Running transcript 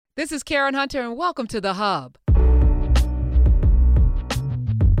This is Karen Hunter, and welcome to The Hub.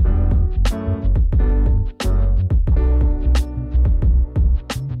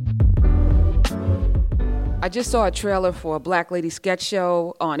 I just saw a trailer for a Black Lady sketch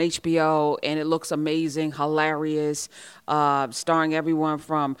show on HBO, and it looks amazing, hilarious, starring everyone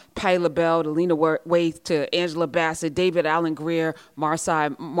from Patti LaBelle to Lena Waithe to Angela Bassett, David Alan Grier,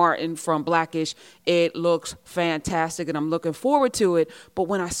 Marsai Martin from Blackish. It looks fantastic, and I'm looking forward to it. But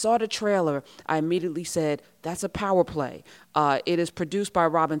when I saw the trailer, I immediately said, that's a power play. It is produced by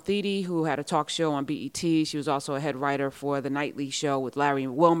Robin Thede, who had a talk show on BET. She was also a head writer for The Nightly Show with Larry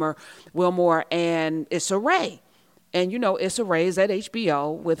Wilmore, and Issa Rae. And, you know, Issa Rae is at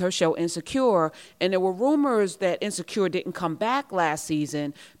HBO with her show Insecure. And there were rumors that Insecure didn't come back last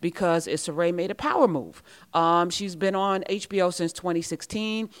season because Issa Rae made a power move. She's been on HBO since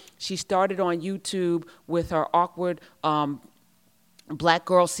 2016. She started on YouTube with her awkward Black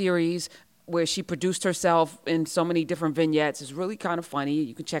Girl series, where she produced herself in so many different vignettes. It's really kind of funny.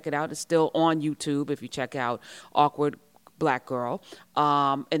 You can check it out. It's still on YouTube if you check out Awkward Black Girl.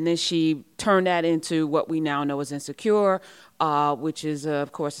 And then she turned that into what we now know as Insecure, which is,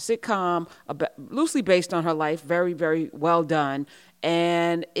 of course, a sitcom loosely based on her life. Very, very well done.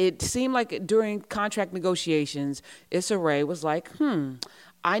 And it seemed like during contract negotiations, Issa Rae was like,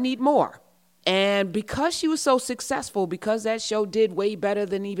 I need more. And because she was so successful, because that show did way better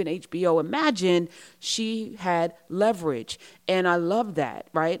than even HBO imagined, she had leverage. And I love that,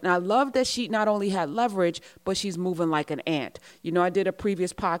 right? And I love that she not only had leverage, but she's moving like an ant. You know, I did a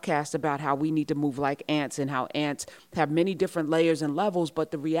previous podcast about how we need to move like ants and how ants have many different layers and levels,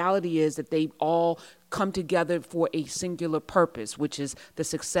 but the reality is that they all come together for a singular purpose, which is the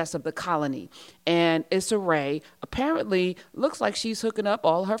success of the colony. And Issa Rae apparently looks like she's hooking up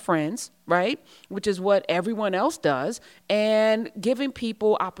all her friends, right? Which is what everyone else does, and giving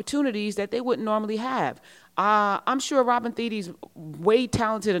people opportunities that they wouldn't normally have. I'm sure Robin Thede's way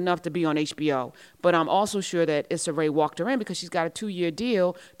talented enough to be on HBO, but I'm also sure that Issa Rae walked her in because she's got a 2-year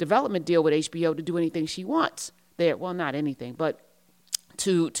development deal with HBO to do anything she wants there. Well, not anything, but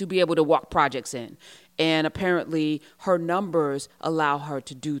to be able to walk projects in. And apparently her numbers allow her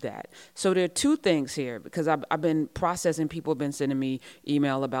to do that. So there are two things here, because I've been processing, people have been sending me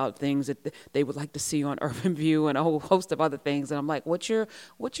email about things that they would like to see on Urban View and a whole host of other things. And I'm like, what's your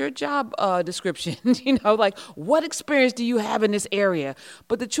job description? You know, like, what experience do you have in this area?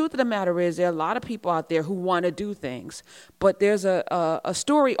 But the truth of the matter is there are a lot of people out there who want to do things, but there's a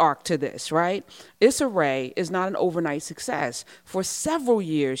story arc to this, right? Issa Rae is not an overnight success. For several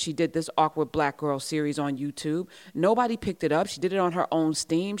years, she did this Awkward Black Girl series on YouTube. Nobody picked it up. She did it on her own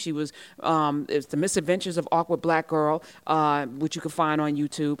steam. She was, it's The Misadventures of Awkward Black Girl, which you can find on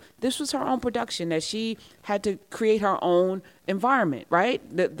YouTube. This was her own production that she had to create her own environment, right?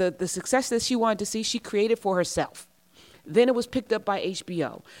 The success that she wanted to see, she created for herself. Then it was picked up by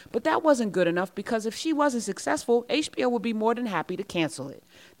HBO. But that wasn't good enough, because if she wasn't successful, HBO would be more than happy to cancel it.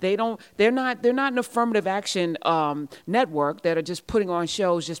 They're not an affirmative action network that are just putting on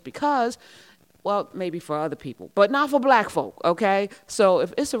shows just because. Well, maybe for other people, but not for black folk, okay? So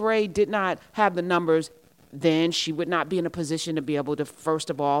if Issa Rae did not have the numbers, then she would not be in a position to be able to, first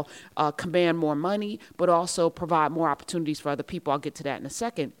of all, command more money, but also provide more opportunities for other people. I'll get to that in a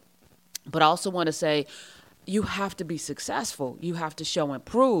second. But I also want to say, you have to be successful. You have to show and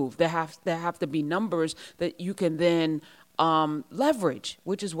prove. There have to be numbers that you can then leverage,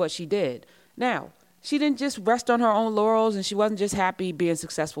 which is what she did. Now, she didn't just rest on her own laurels, and she wasn't just happy being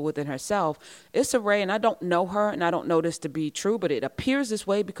successful within herself. Issa Rae, and I don't know her, and I don't know this to be true, but it appears this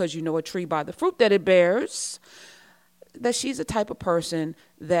way because you know a tree by the fruit that it bears, that she's a type of person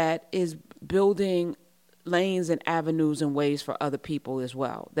that is building lanes and avenues and ways for other people as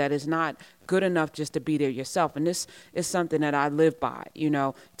well. That is not good enough just to be there yourself. And this is something that I live by. You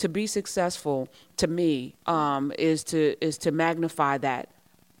know, to be successful to me is to magnify that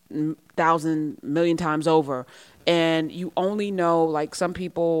 1,000 million times over. And you only know, like some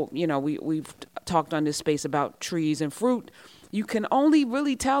people, you know, we've talked on this space about trees and fruit. You can only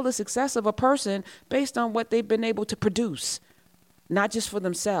really tell the success of a person based on what they've been able to produce, not just for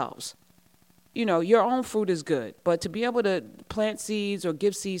themselves. You know, your own fruit is good, but to be able to plant seeds or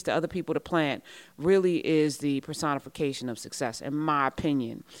give seeds to other people to plant really is the personification of success, in my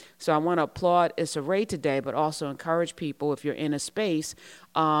opinion. So I want to applaud Issa Rae today, but also encourage people, if you're in a space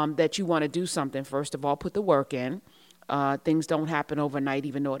that you want to do something, first of all, put the work in. Things don't happen overnight,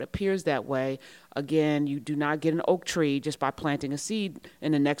 even though it appears that way. Again, you do not get an oak tree just by planting a seed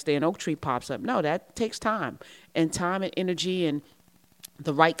and the next day an oak tree pops up. No, that takes time and energy and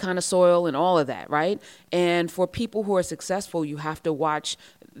the right kind of soil and all of that, right? And for people who are successful, you have to watch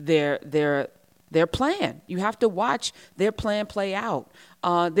their plan. You have to watch their plan play out.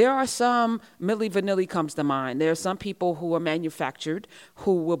 There are some, Milli Vanilli comes to mind. There are some people who are manufactured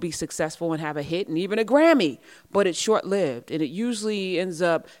who will be successful and have a hit and even a Grammy, but it's short-lived, and it usually ends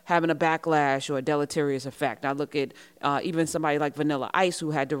up having a backlash or a deleterious effect. I look at even somebody like Vanilla Ice,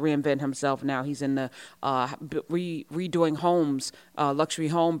 who had to reinvent himself. Now he's in the redoing homes, luxury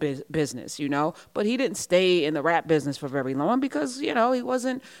home business, but he didn't stay in the rap business for very long because, he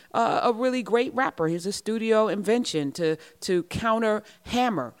wasn't a really great rapper. He was a studio invention to counter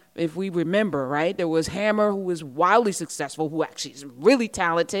Hammer. If we remember, right, there was Hammer, who was wildly successful, who actually is really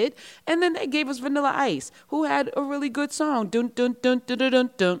talented, and then they gave us Vanilla Ice, who had a really good song, dun dun dun dun dun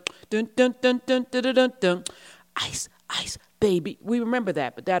dun dun dun dun dun dun dun dun, ice ice baby. We remember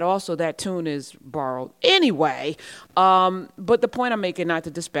that, but that tune is borrowed anyway. But the point I'm making, not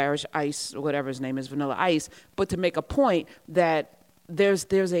to disparage Ice, or whatever his name is, Vanilla Ice, but to make a point that there's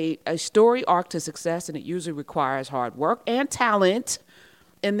a story arc to success, and it usually requires hard work and talent.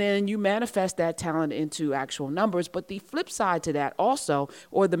 And then you manifest that talent into actual numbers. But the flip side to that also,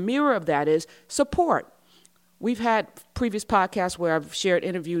 or the mirror of that, is support. We've had previous podcasts where I've shared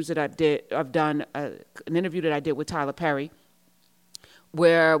interviews that I've done an interview that I did with Tyler Perry,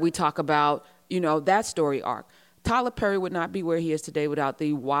 where we talk about, that story arc. Tyler Perry would not be where he is today without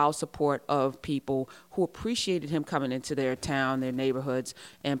the wild support of people who appreciated him coming into their town, their neighborhoods,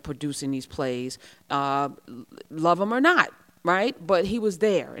 and producing these plays. Love him or not, right? But he was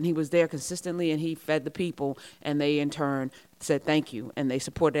there, and he was there consistently, and he fed the people, and they in turn said thank you, and they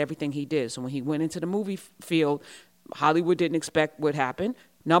supported everything he did. So when he went into the movie field, Hollywood didn't expect what happened.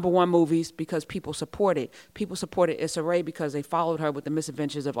 #1 movies because people supported. People supported Issa Rae because they followed her with the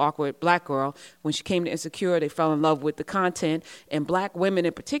misadventures of Awkward Black Girl. When she came to Insecure, they fell in love with the content. And black women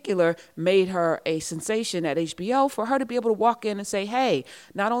in particular made her a sensation at HBO for her to be able to walk in and say, hey,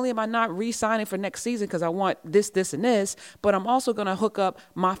 not only am I not re-signing for next season because I want this, this, and this, but I'm also going to hook up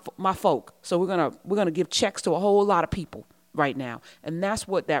my folk. So we're gonna give checks to a whole lot of people right now. And that's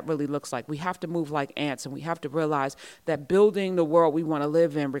what that really looks like. We have to move like ants, and we have to realize that building the world we want to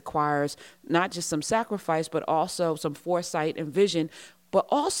live in requires not just some sacrifice, but also some foresight and vision, but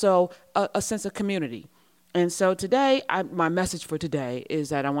also a sense of community. And so today, my message for today is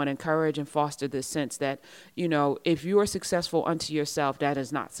that I want to encourage and foster this sense that, if you are successful unto yourself, that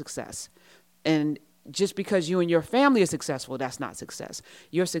is not success. And just because you and your family are successful, that's not success.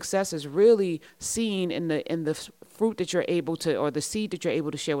 Your success is really seen in the fruit that you're able to, or the seed that you're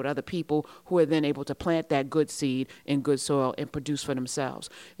able to share with other people, who are then able to plant that good seed in good soil and produce for themselves.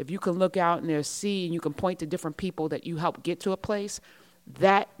 If you can look out in their seed and you can point to different people that you help get to a place,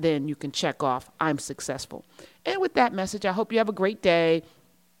 that then you can check off, I'm successful. And with that message, I hope you have a great day.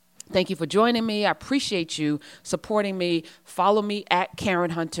 Thank you for joining me. I appreciate you supporting me. Follow me at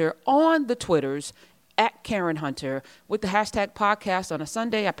Karen Hunter on the Twitters, at Karen Hunter, with the hashtag podcast. On a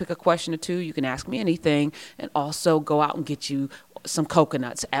Sunday, I pick a question or two. You can ask me anything, and also go out and get you some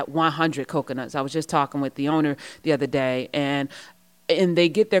coconuts at 100 Coconuts. I was just talking with the owner the other day, and they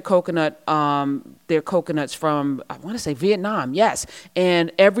get their coconuts from, I want to say Vietnam, yes.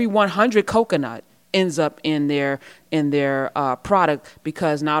 And every 100 coconut ends up in their product,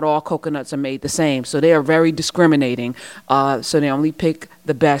 because not all coconuts are made the same. So they are very discriminating. So they only pick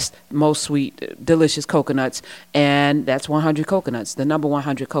the best, most sweet, delicious coconuts. And that's 100 Coconuts, the number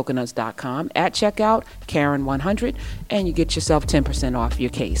 100coconuts.com. At checkout, Karen100, and you get yourself 10% off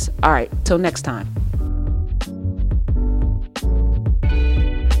your case. All right, till next time.